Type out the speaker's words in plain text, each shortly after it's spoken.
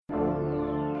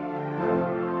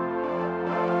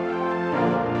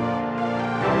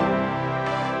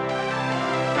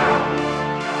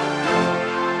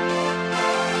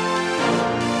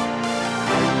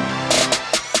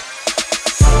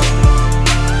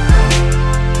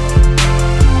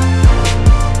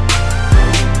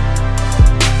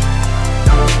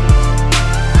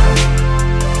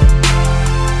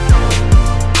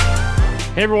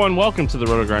Hey everyone, welcome to the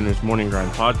Roto Grinders Morning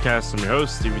Grind Podcast. I'm your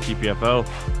host, Stevietpfl.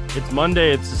 It's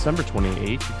Monday, it's December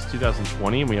 28th, it's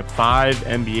 2020, and we have 5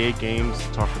 NBA games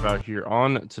to talk about here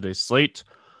on today's slate.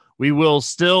 We will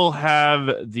still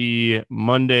have the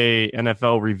Monday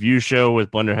NFL review show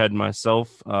with Blenderhead and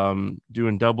myself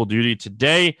doing double duty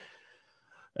today.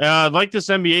 Like this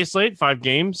NBA slate, 5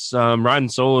 games. Riding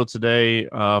solo today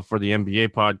for the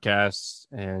NBA podcast.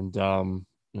 And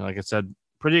like I said,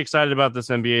 pretty excited about this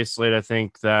NBA slate. I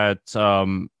think that,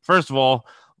 first of all,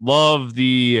 love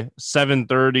the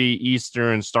 7:30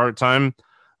 Eastern start time.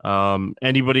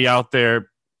 Anybody out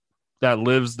there that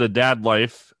lives the dad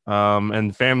life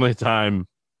and family time,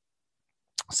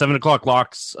 7 o'clock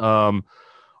locks are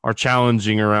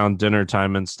challenging around dinner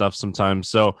time and stuff sometimes.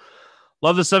 So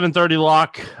love the 7:30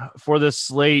 lock for this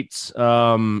slate.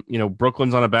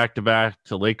 Brooklyn's on a back-to-back.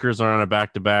 The Lakers are on a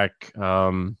back-to-back.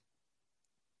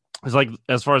 It's like,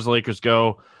 as far as the Lakers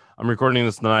go, I'm recording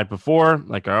this the night before,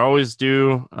 like I always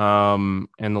do. And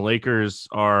the Lakers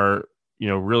are,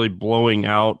 really blowing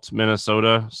out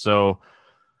Minnesota. So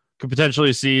could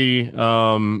potentially see,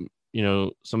 some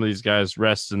of these guys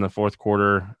rest in the fourth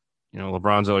quarter.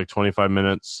 LeBron's at like 25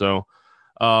 minutes. So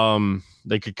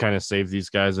they could kind of save these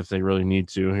guys if they really need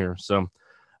to here. So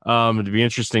it'd be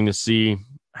interesting to see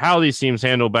how these teams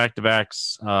handle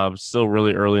back-to-backs still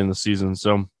really early in the season.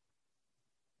 So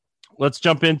let's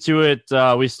jump into it.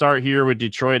 We start here with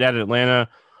Detroit at Atlanta,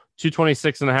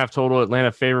 226.5 total.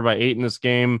 Atlanta favored by 8 in this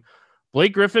game.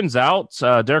 Blake Griffin's out.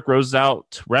 Derrick Rose is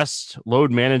out. Rest,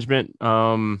 load management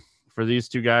for these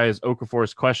two guys. Okafor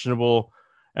is questionable.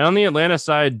 And on the Atlanta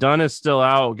side, Dunn is still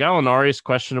out. Gallinari is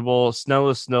questionable. Snell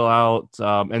is still out.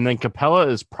 And then Capella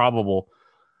is probable.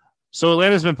 So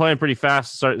Atlanta's been playing pretty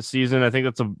fast to start the season. I think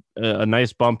that's a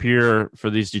nice bump here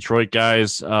for these Detroit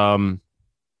guys.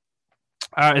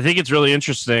 I think it's really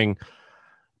interesting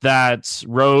that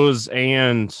Rose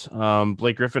and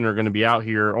Blake Griffin are going to be out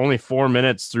here. Only 4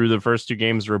 minutes through the first 2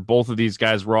 games where both of these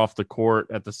guys were off the court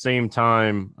at the same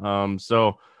time. So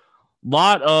a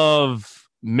lot of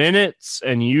minutes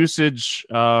and usage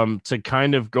to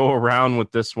kind of go around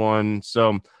with this one.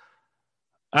 So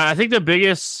I think the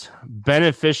biggest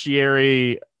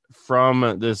beneficiary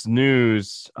from this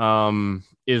news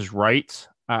is Wright.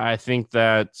 I think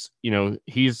that,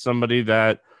 he's somebody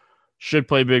that should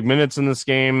play big minutes in this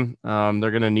game. They're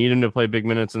going to need him to play big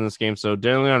minutes in this game. So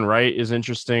Daniel Wright is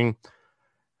interesting.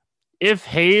 If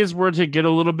Hayes were to get a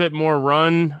little bit more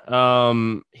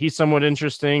run, he's somewhat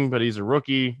interesting, but he's a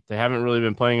rookie. They haven't really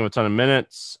been playing him a ton of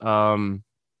minutes. Around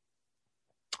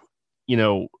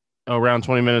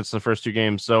 20 minutes the first 2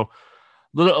 games. So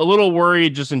a little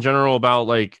worried just in general about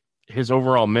like his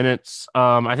overall minutes.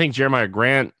 I think Jeremiah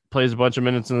Grant plays a bunch of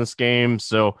minutes in this game.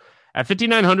 So at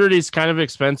 5,900, he's kind of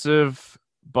expensive,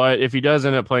 but if he does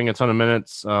end up playing a ton of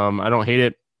minutes, I don't hate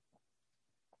it.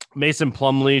 Mason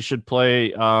Plumlee should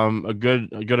play a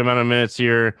good amount of minutes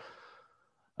here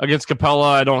against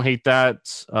Capella. I don't hate that.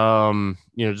 Just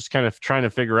kind of trying to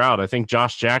figure out. I think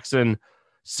Josh Jackson,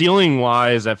 ceiling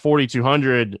wise at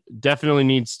 4,200, definitely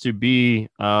needs to be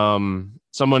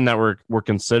someone that we're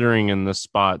considering in this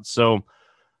spot. So,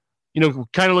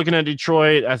 kind of looking at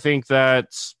Detroit, I think that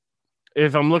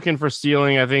if I'm looking for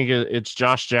ceiling, I think it's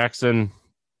Josh Jackson.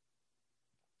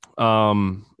 If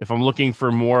I'm looking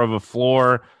for more of a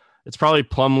floor, it's probably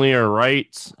Plumlee or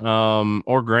Wright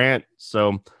or Grant.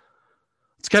 So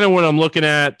it's kind of what I'm looking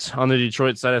at on the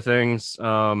Detroit side of things.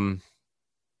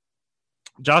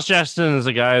 Josh Jackson is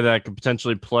a guy that could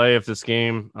potentially play if this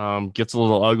game gets a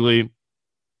little ugly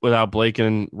without Blake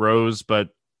and Rose, but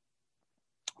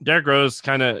Derrick Rose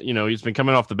kind of, he's been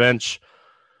coming off the bench.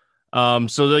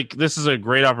 So this is a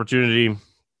great opportunity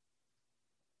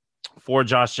for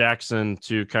Josh Jackson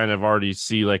to kind of already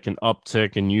see like an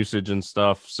uptick in usage and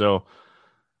stuff. So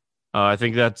I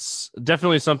think that's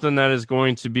definitely something that is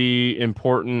going to be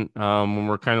important when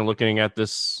we're kind of looking at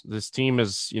this team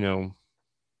as,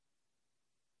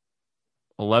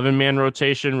 11-man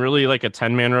rotation, really like a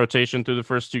 10-man rotation through the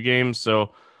first 2 games.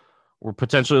 So we're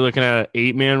potentially looking at an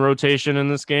 8-man rotation in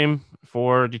this game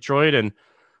for Detroit. And,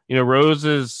 Rose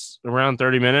is around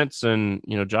 30 minutes and,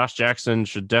 Josh Jackson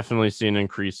should definitely see an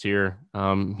increase here.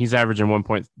 He's averaging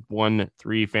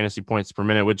 1.13 fantasy points per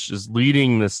minute, which is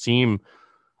leading this team.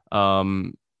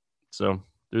 So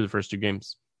through the first 2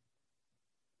 games.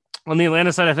 On the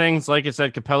Atlanta side of things, like I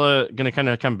said, Capella going to kind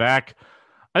of come back.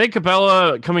 I think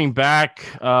Capella coming back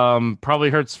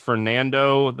probably hurts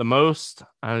Fernando the most.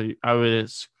 I would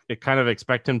kind of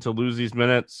expect him to lose these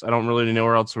minutes. I don't really know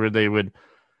where else where they would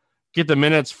get the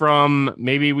minutes from.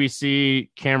 Maybe we see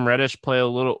Cam Reddish play a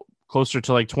little closer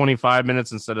to like 25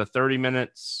 minutes instead of 30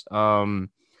 minutes.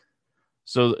 So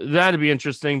So that'd be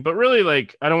interesting. But really,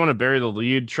 like, I don't want to bury the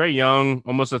lead. Trae Young,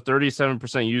 almost a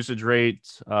 37% usage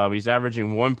rate. He's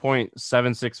averaging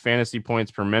 1.76 fantasy points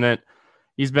per minute.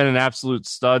 He's been an absolute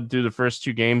stud through the first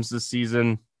 2 games this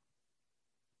season.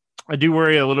 I do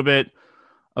worry a little bit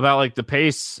about like the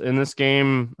pace in this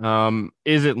game.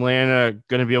 Is Atlanta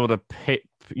going to be able to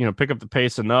pick up the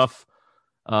pace enough?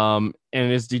 And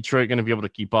is Detroit going to be able to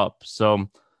keep up? So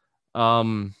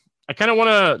I kind of want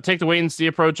to take the wait and see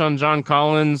approach on John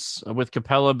Collins with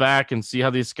Capella back and see how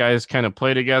these guys kind of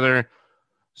play together.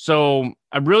 So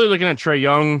I'm really looking at Trae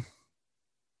Young.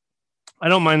 I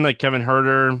don't mind like Kevin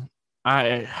Huerter.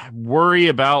 I worry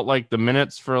about like the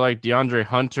minutes for like DeAndre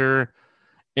Hunter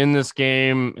in this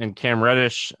game and Cam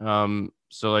Reddish.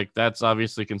 So like that's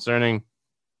obviously concerning.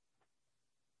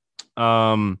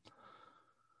 So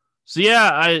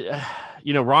yeah,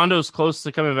 Rondo's close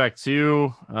to coming back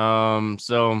too.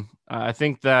 So I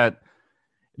think that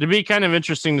it'd be kind of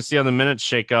interesting to see how the minutes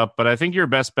shake up, but I think your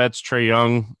best bet's Trae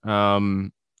Young.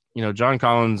 John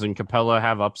Collins and Capella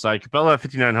have upside. Capella at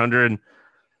 5,900.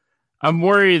 I'm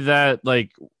worried that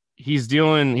like he was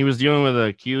dealing with an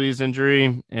Achilles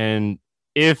injury, and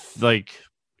if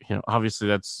obviously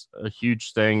that's a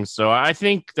huge thing. So I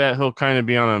think that he'll kind of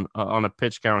be on a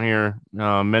pitch count here,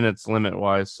 minutes limit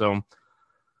wise. So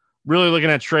really looking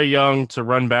at Trae Young to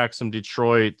run back some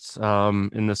Detroit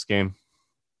in this game.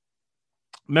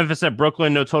 Memphis at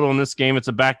Brooklyn, no total in this game. It's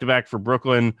a back-to-back for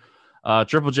Brooklyn.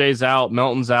 Triple J's out,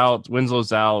 Melton's out,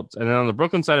 Winslow's out. And then on the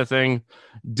Brooklyn side of thing,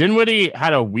 Dinwiddie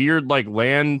had a weird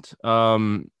land.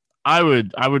 I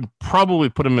would probably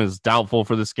put him as doubtful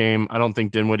for this game. I don't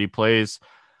think Dinwiddie plays.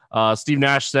 Steve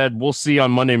Nash said we'll see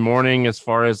on Monday morning as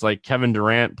far as like Kevin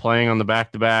Durant playing on the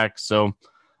back-to-back. So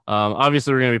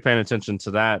obviously we're going to be paying attention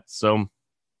to that. So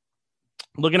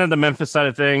looking at the Memphis side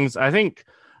of things, I think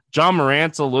John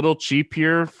Morant's a little cheap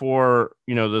here for,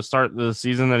 the start of the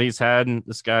season that he's had. And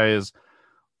this guy is,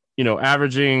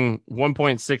 averaging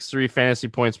 1.63 fantasy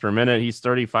points per minute. He's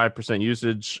 35%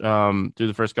 usage through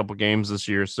the first couple games this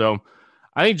year. So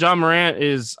I think John Morant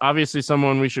is obviously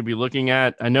someone we should be looking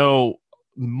at. I know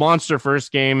monster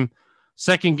first game,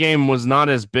 second game was not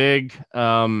as big,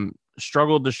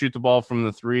 struggled to shoot the ball from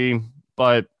the 3,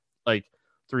 but like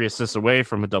 3 assists away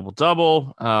from a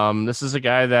double-double. This is a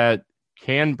guy that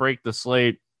can break the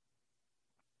slate.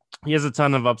 He has a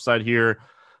ton of upside here.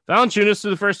 Valanciunas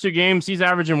through the first 2 games, he's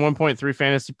averaging 1.3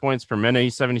 fantasy points per minute.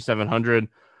 He's 7,700.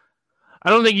 I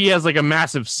don't think he has like a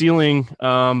massive ceiling,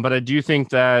 but I do think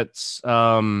that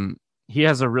he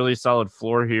has a really solid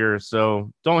floor here.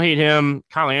 So don't hate him.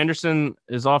 Kyle Anderson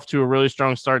is off to a really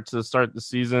strong start to start the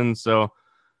season. So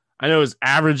I know his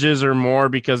averages are more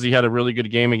because he had a really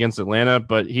good game against Atlanta,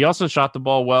 but he also shot the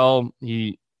ball well.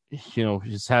 He's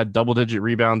had double-digit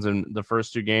rebounds in the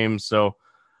first 2 games. So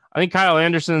I think Kyle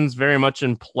Anderson's very much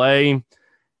in play.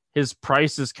 His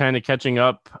price is kind of catching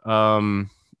up.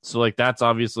 So like that's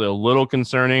obviously a little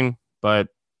concerning, but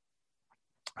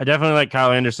I definitely like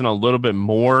Kyle Anderson a little bit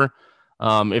more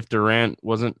if Durant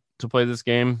wasn't to play this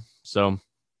game. So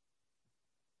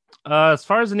as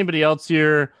far as anybody else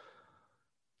here,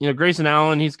 Grayson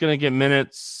Allen, he's going to get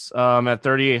minutes at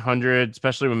 3,800,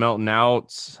 especially with Melton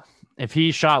out. If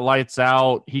he shot lights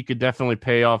out, he could definitely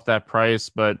pay off that price.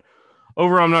 But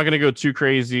overall, I'm not going to go too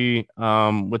crazy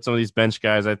with some of these bench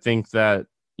guys. I think that,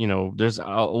 there's a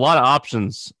lot of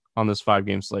options on this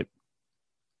 5-game slate.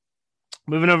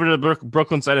 Moving over to the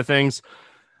Brooklyn side of things.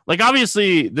 Like,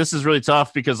 obviously, this is really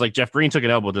tough because, like, Jeff Green took an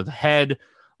elbow to the head.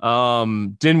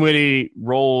 Dinwiddie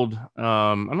rolled.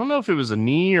 I don't know if it was a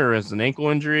knee or as an ankle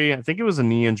injury. I think it was a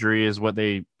knee injury is what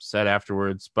they said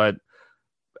afterwards. But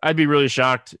I'd be really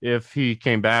shocked if he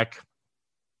came back.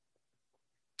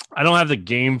 I don't have the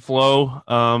game flow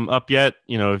up yet.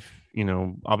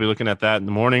 I'll be looking at that in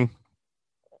the morning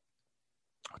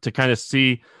to kind of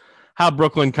see how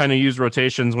Brooklyn kind of used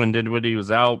rotations when Dinwiddie was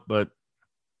out. But,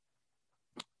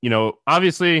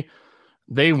 obviously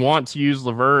they want to use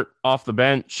LeVert off the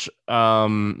bench.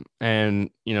 And,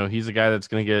 he's a guy that's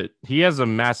going to he has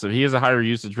a higher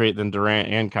usage rate than Durant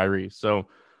and Kyrie. So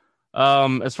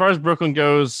as far as Brooklyn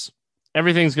goes,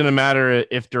 everything's going to matter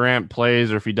if Durant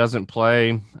plays or if he doesn't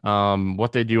play.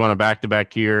 What they do on a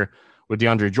back-to-back here with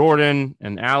DeAndre Jordan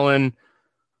and Allen.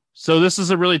 So this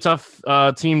is a really tough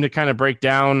team to kind of break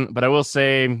down. But I will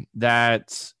say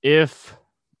that if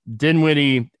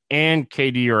Dinwiddie and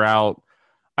KD are out,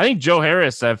 I think Joe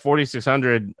Harris at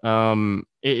 4,600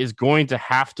 is going to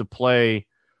have to play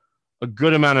a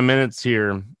good amount of minutes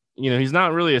here. He's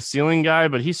not really a ceiling guy,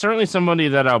 but he's certainly somebody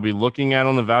that I'll be looking at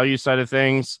on the value side of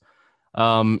things.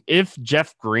 If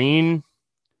Jeff Green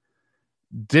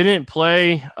didn't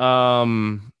play,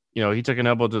 he took an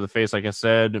elbow to the face, like I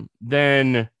said.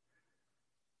 Then,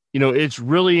 it's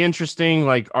really interesting.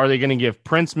 Like, are they going to give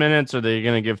Prince minutes? Are they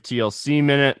going to give TLC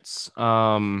minutes?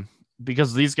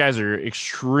 Because these guys are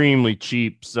extremely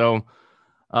cheap. So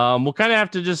we'll kind of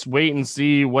have to just wait and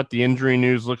see what the injury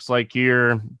news looks like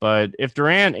here. But if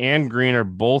Durant and Green are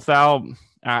both out,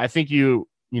 I think you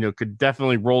could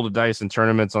definitely roll the dice in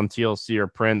tournaments on TLC or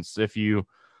Prince if you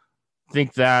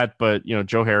think that. But,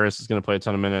 Joe Harris is going to play a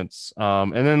ton of minutes.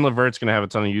 And then LeVert's going to have a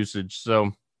ton of usage.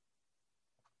 So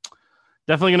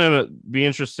definitely going to be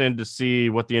interested to see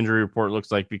what the injury report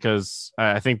looks like, because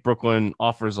I think Brooklyn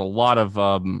offers a lot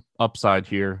of upside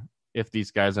here if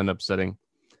these guys end up sitting.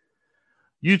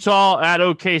 Utah at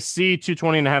OKC,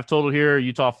 220.5 total here.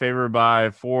 Utah favored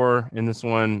by 4 in this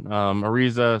one.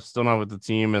 Ariza still not with the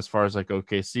team as far as like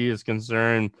OKC is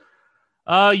concerned.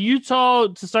 Utah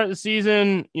to start the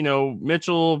season,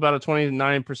 Mitchell about a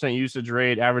 29% usage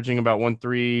rate, averaging about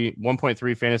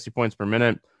 1.3 fantasy points per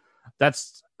minute.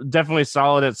 That's definitely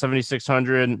solid at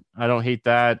 7,600. I don't hate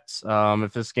that.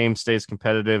 If this game stays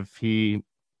competitive, he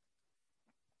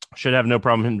should have no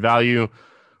problem hitting value.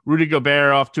 Rudy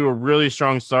Gobert off to a really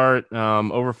strong start,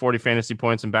 over 40 fantasy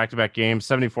points in back-to-back games,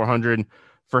 7,400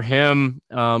 for him.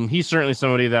 He's certainly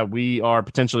somebody that we are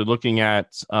potentially looking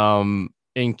at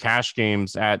in cash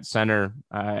games at center.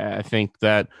 I think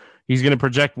that he's going to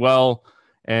project well,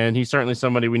 and he's certainly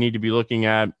somebody we need to be looking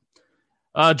at.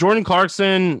 Jordan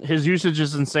Clarkson, his usage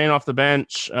is insane off the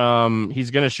bench.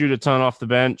 He's going to shoot a ton off the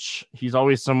bench. He's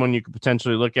always someone you could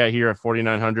potentially look at here at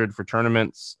 4,900 for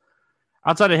tournaments.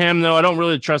 Outside of him, though, I don't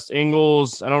really trust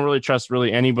Ingles. I don't really trust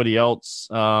really anybody else.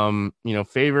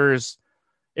 Favors.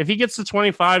 If he gets to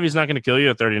 25, he's not going to kill you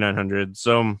at 3,900.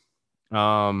 So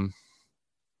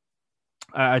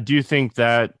I do think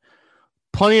that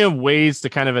plenty of ways to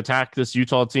kind of attack this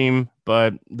Utah team,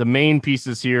 but the main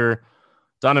pieces here,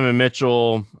 Donovan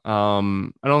Mitchell. I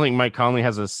don't think Mike Conley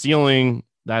has a ceiling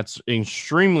that's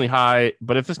extremely high,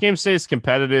 but if this game stays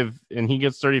competitive and he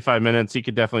gets 35 minutes, he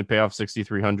could definitely pay off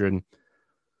 6,300.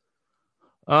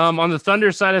 On the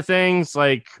Thunder side of things,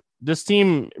 like this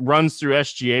team runs through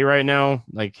SGA right now.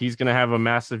 Like he's going to have a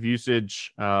massive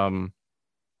usage. One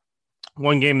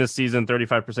game this season,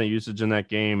 35% usage in that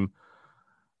game.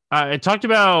 I talked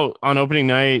about on opening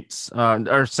night,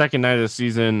 or second night of the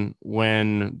season,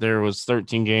 when there was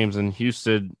 13 games and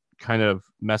Houston kind of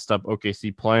messed up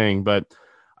OKC playing. But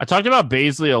I talked about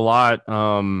Baisley a lot,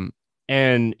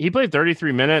 and he played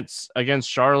 33 minutes against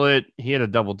Charlotte. He had a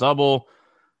double-double.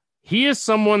 He is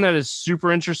someone that is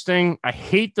super interesting. I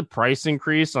hate the price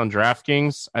increase on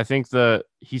DraftKings. I think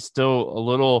he's still a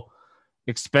little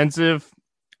expensive.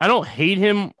 I don't hate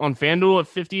him on FanDuel at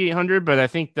 5,800, but I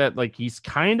think that like he's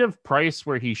kind of priced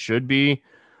where he should be.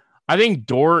 I think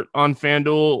Dort on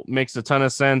FanDuel makes a ton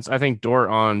of sense. I think Dort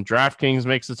on DraftKings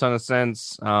makes a ton of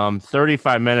sense.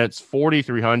 35 minutes,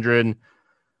 4,300.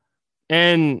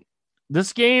 And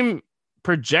this game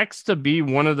projects to be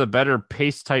one of the better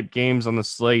pace type games on the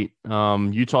slate.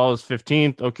 Utah is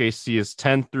 15th. OKC is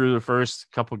 10th through the first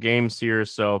couple games here.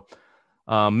 So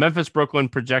Memphis, Brooklyn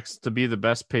projects to be the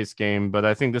best pace game, but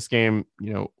I think this game,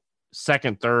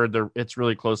 second, third, it's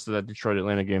really close to that Detroit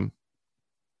Atlanta game.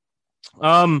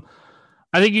 I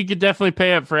think you could definitely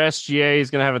pay up for SGA.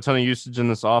 He's going to have a ton of usage in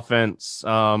this offense.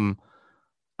 I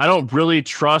don't really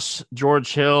trust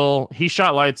George Hill. He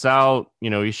shot lights out.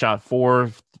 He shot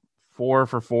 4 for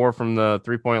 4 from the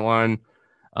 3-point line,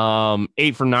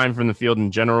 8 for 9 from the field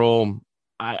in general.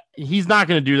 He's not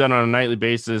going to do that on a nightly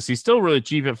basis. He's still really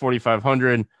cheap at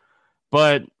 4,500,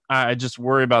 but I just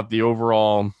worry about the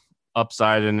overall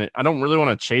upside, and I don't really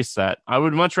want to chase that. I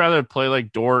would much rather play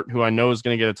like Dort, who I know is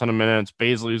going to get a ton of minutes,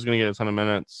 Baisley, who's going to get a ton of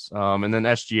minutes, and then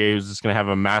SGA, who's just going to have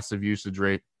a massive usage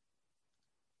rate.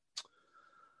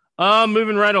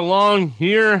 Moving right along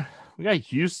here, we got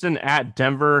Houston at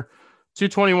Denver.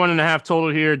 221.5 total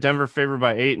here. Denver favored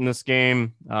by 8 in this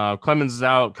game. Clemens is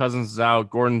out. Cousins is out.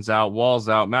 Gordon's out. Wall's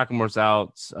out. McLemore's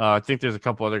out. I think there's a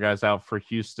couple other guys out for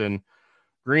Houston.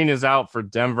 Green is out for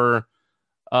Denver.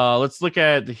 Let's look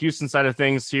at the Houston side of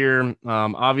things here.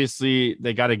 Obviously,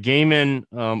 they got a game in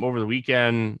over the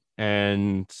weekend,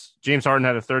 and James Harden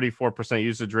had a 34%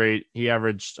 usage rate. He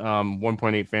averaged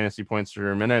 1.8 fantasy points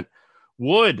per minute.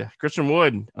 Christian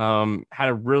Wood had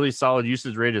a really solid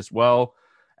usage rate as well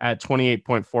at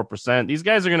 28.4%. These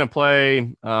guys are going to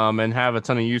play and have a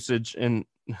ton of usage in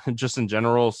just in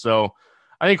general. So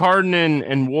I think Harden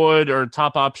and Wood are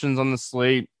top options on the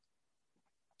slate.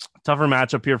 Tougher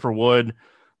matchup here for Wood,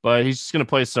 but he's just going to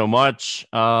play so much.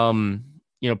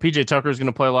 PJ Tucker is going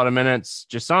to play a lot of minutes.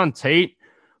 Jason Tate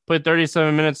played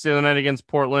 37 minutes the other night against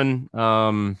Portland.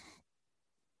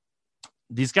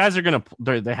 these guys are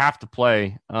they have to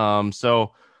play.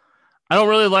 So I don't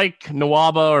really like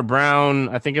Nwaba or Brown.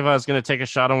 I think if I was going to take a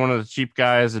shot on one of the cheap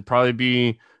guys, it'd probably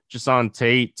be just on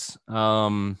Tate.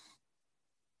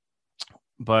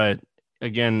 But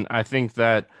again, I think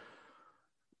that,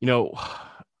 in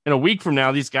a week from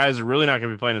now, these guys are really not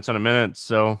going to be playing a ton of minutes.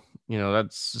 So,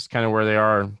 that's just kind of where they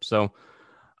are. So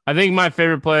I think my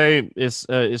favorite play is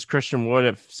Christian Wood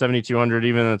at 7,200,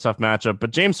 even in a tough matchup.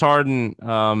 But James Harden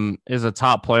is a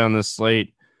top play on this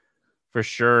slate for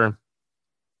sure.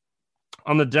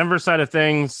 On the Denver side of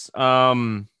things,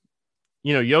 Jokic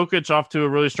off to a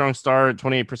really strong start,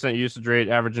 28% usage rate,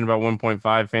 averaging about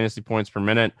 1.5 fantasy points per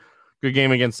minute. Good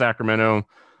game against Sacramento.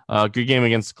 Good game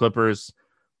against the Clippers.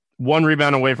 1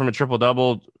 rebound away from a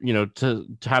triple-double, to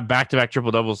have back-to-back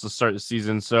triple-doubles to start the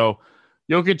season. So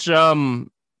Jokic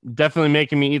definitely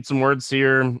making me eat some words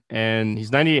here. And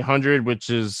he's 9,800, which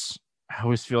is, I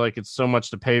always feel like it's so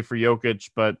much to pay for Jokic,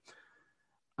 but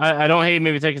I don't hate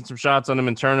maybe taking some shots on him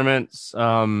in tournaments.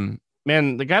 Man,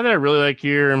 the guy that I really like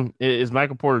here is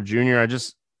Michael Porter Jr.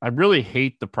 I really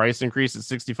hate the price increase at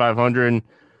 6,500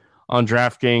 on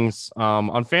DraftKings.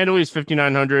 On FanDuel, he's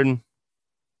 5,900.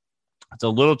 It's a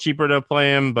little cheaper to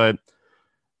play him, but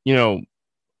in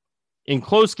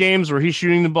close games where he's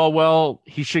shooting the ball well,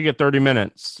 he should get 30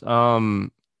 minutes. I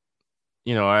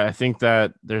think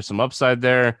that there's some upside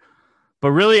there.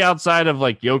 But really, outside of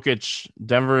like Jokic,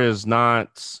 Denver is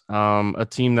not a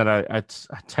team that I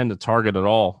tend to target at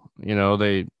all.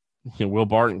 Will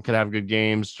Barton could have good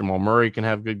games. Jamal Murray can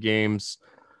have good games.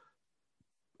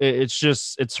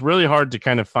 It's really hard to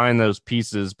kind of find those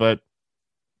pieces. But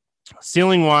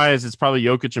ceiling wise, it's probably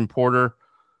Jokic and Porter.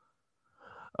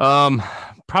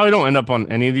 Probably don't end up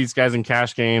on any of these guys in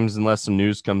cash games unless some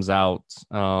news comes out.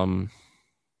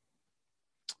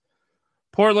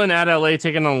 Portland at LA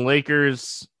taking on the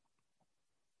Lakers.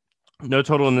 No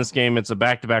total in this game. It's a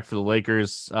back-to-back for the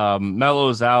Lakers. Melo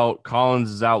is out.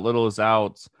 Collins is out. Little is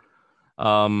out.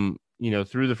 Through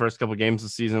the first couple games of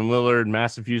the season. Lillard,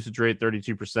 massive usage rate,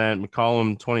 32%.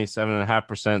 McCollum,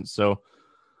 27.5%. So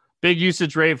big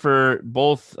usage rate for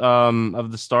both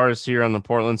of the stars here on the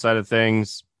Portland side of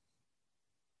things.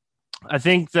 I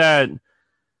think that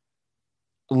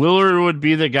Lillard would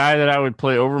be the guy that I would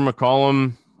play over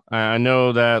McCollum. I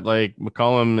know that like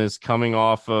McCollum is coming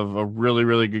off of a really,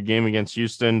 really good game against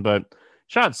Houston, but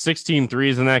shot 16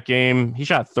 threes in that game. He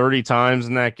shot 30 times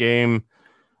in that game.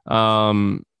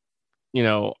 I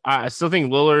still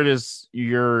think Lillard is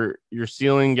your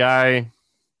ceiling guy.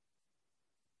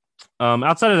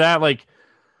 Outside of that, like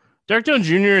Derek Jones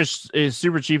Jr. is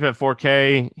super cheap at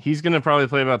 4K. He's going to probably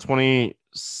play about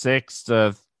 26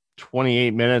 to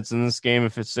 28 minutes in this game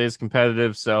if it stays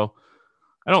competitive. So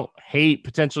I don't hate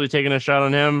potentially taking a shot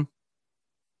on him,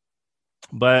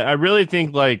 but I really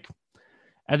think like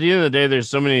at the end of the day, there's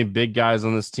so many big guys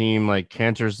on this team. Like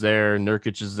Kanter's there,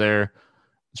 Nurkic is there.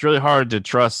 It's really hard to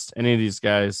trust any of these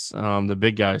guys, the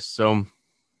big guys. So,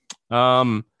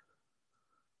 even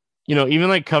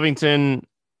like Covington,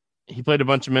 he played a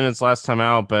bunch of minutes last time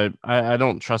out, but I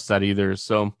don't trust that either.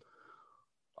 So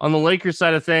on the Lakers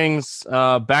side of things,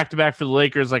 back-to-back for the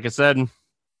Lakers, like I said,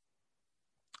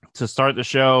 to start the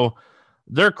show,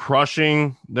 they're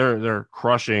crushing. They're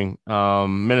crushing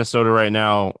Minnesota right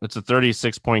now. It's a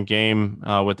 36-point game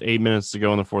with 8 minutes to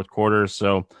go in the fourth quarter.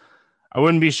 So I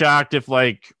wouldn't be shocked if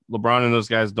like LeBron and those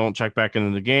guys don't check back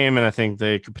into the game, and I think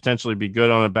they could potentially be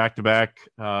good on a back-to-back.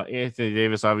 Anthony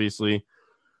Davis obviously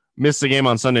missed the game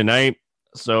on Sunday night,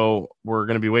 so we're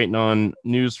going to be waiting on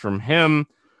news from him.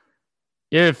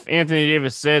 If Anthony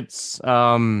Davis sits,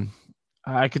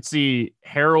 I could see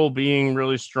Harrell being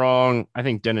really strong. I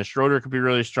think Dennis Schroeder could be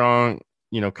really strong.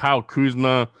 Kyle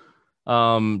Kuzma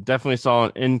definitely saw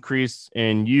an increase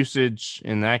in usage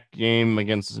in that game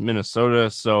against Minnesota.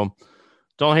 So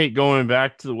don't hate going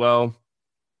back to the well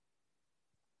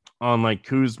on like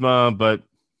Kuzma, but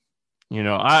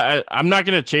I'm not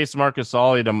going to chase Marcus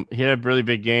Gasol. He had a really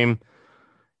big game.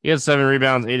 He had 7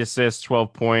 rebounds, 8 assists,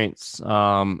 12 points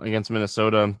against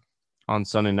Minnesota on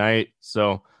Sunday night.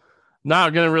 So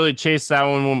not going to really chase that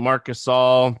one with Marcus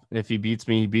Gasol. If he beats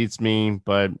me, he beats me.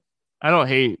 But I don't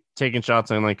hate taking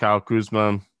shots on like Kyle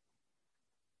Kuzma,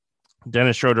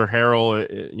 Dennis Schroeder,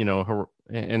 Harrell,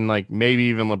 and like maybe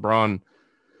even LeBron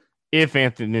if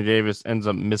Anthony Davis ends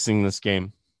up missing this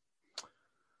game.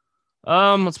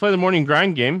 Let's play the morning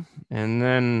grind game, and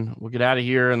then we'll get out of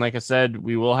here. And like I said,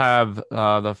 we will have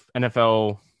the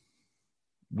NFL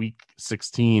Week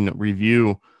 16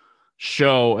 review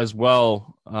show as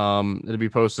well. It'll be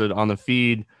posted on the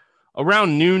feed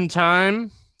around noontime.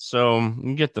 So you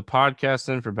can get the podcast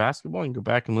in for basketball. You can go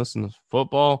back and listen to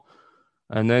football.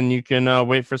 And then you can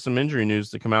wait for some injury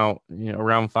news to come out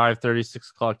around 5:30,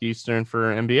 6 o'clock Eastern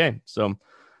for NBA. So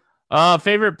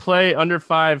favorite play under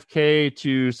 5K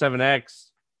to 7X.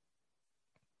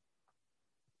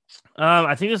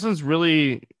 I think this one's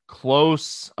really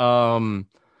close. I'm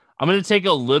going to take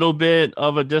a little bit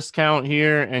of a discount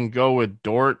here and go with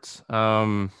Dort.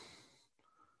 I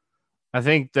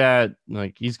think that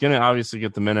he's going to obviously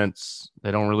get the minutes.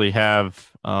 They don't really have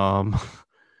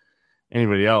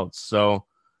anybody else. So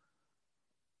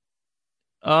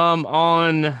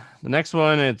on the next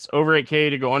one, it's over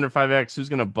 8K to go under 5X. Who's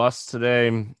going to bust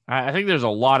today? I think there's a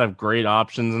lot of great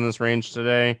options in this range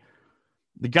today.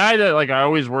 The guy that I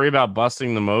always worry about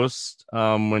busting the most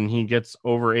when he gets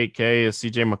over 8K is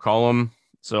CJ McCollum.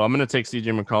 So I'm going to take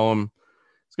CJ McCollum.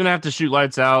 He's going to have to shoot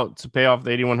lights out to pay off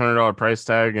the $8,100 price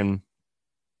tag, and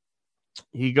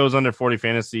he goes under 40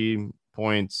 fantasy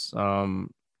points, a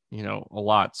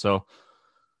lot. So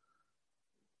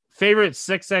favorite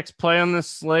 6X play on this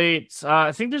slate.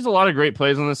 I think there's a lot of great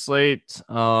plays on this slate.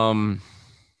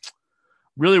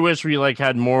 Really wish we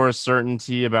had more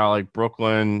certainty about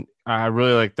Brooklyn. I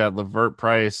really like that LeVert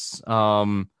price.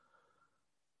 But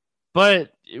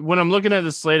when I'm looking at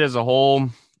the slate as a whole,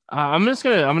 I'm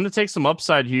gonna take some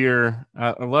upside here.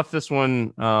 I left this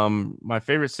one. My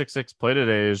favorite 6X play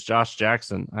today is Josh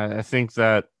Jackson. I think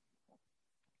that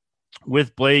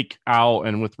with Blake out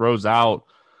and with Rose out,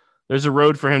 there's a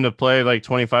road for him to play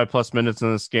 25 plus minutes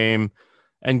in this game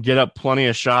and get up plenty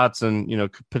of shots and,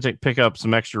 pick up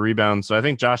some extra rebounds. So I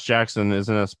think Josh Jackson is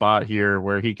in a spot here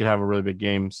where he could have a really big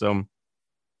game. So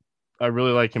I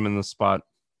really like him in this spot.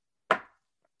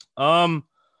 My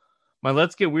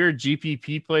Let's Get Weird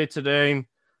GPP play today.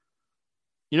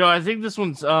 I think this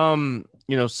one's,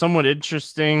 somewhat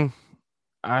interesting.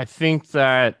 I think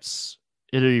that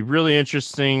it'll be really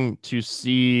interesting to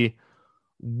see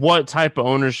what type of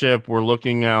ownership we're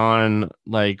looking on,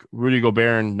 Rudy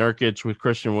Gobert and Nurkic with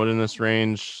Christian Wood in this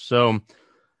range. So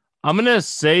I'm going to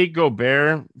say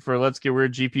Gobert for Let's Get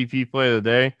Weird GPP play of the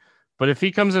day. But if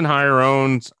he comes in higher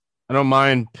owned, I don't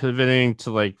mind pivoting to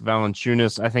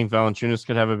Valanciunas. I think Valanciunas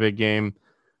could have a big game.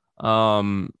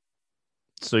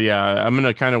 So yeah, I'm going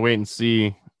to kind of wait and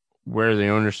see where the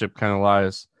ownership kind of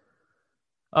lies.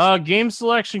 Game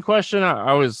selection question. I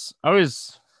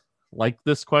always like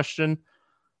this question,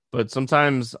 but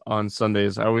sometimes on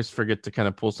Sundays, I always forget to kind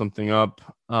of pull something up.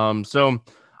 So I'm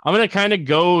going to kind of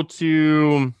go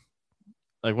to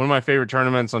one of my favorite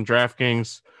tournaments on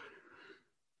DraftKings.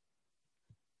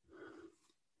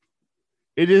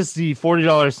 It is the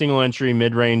 $40 single entry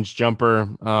mid-range jumper.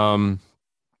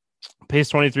 Pays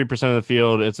 23% of the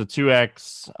field. It's a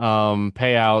 2X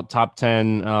payout, top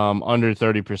 10, under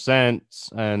 30%,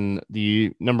 and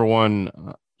the number one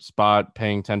spot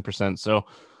paying 10%. So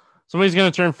somebody's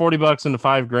going to turn $40 into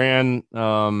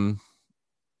 $5,000.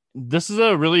 This is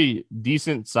a really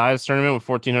decent size tournament with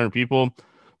 1,400 people,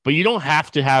 but you don't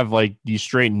have to have these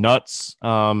straight nuts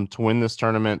to win this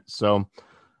tournament. So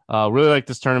really like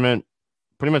this tournament.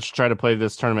 Pretty much try to play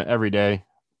this tournament every day.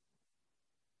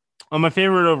 My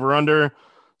favorite over under.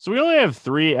 So we only have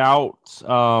 3 out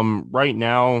right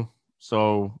now.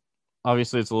 So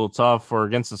obviously it's a little tough for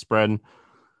against the spread,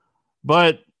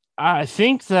 but I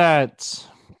think that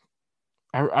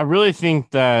I really think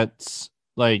that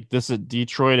this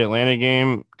Detroit Atlanta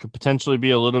game could potentially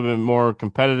be a little bit more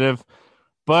competitive,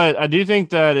 but I do think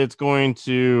that it's going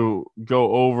to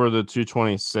go over the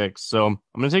 226. So I'm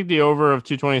going to take the over of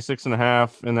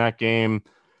 226.5 in that game.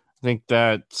 I think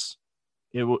that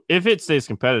it will, if it stays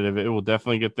competitive, it will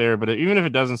definitely get there. But even if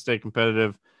it doesn't stay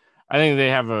competitive, I think they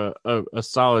have a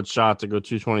solid shot to go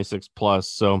 226 plus.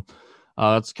 So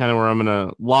that's kind of where I'm going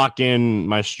to lock in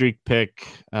my streak pick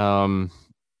and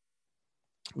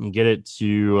get it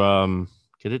to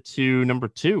number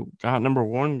 2. Got number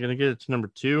 1, going to get it to number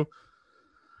 2.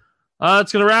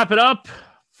 It's going to wrap it up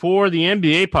for the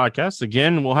NBA podcast.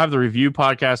 Again, we'll have the review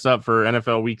podcast up for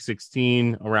NFL Week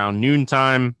 16 around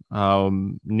noontime,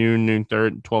 noon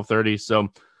 12:30. So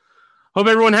hope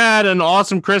everyone had an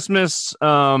awesome Christmas.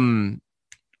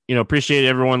 Appreciate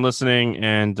everyone listening,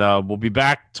 and we'll be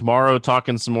back tomorrow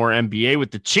talking some more NBA with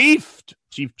the Chief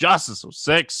Justice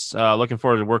 06. Looking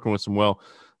forward to working with some Will.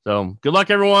 So good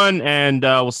luck, everyone, and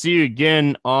we'll see you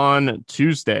again on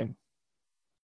Tuesday.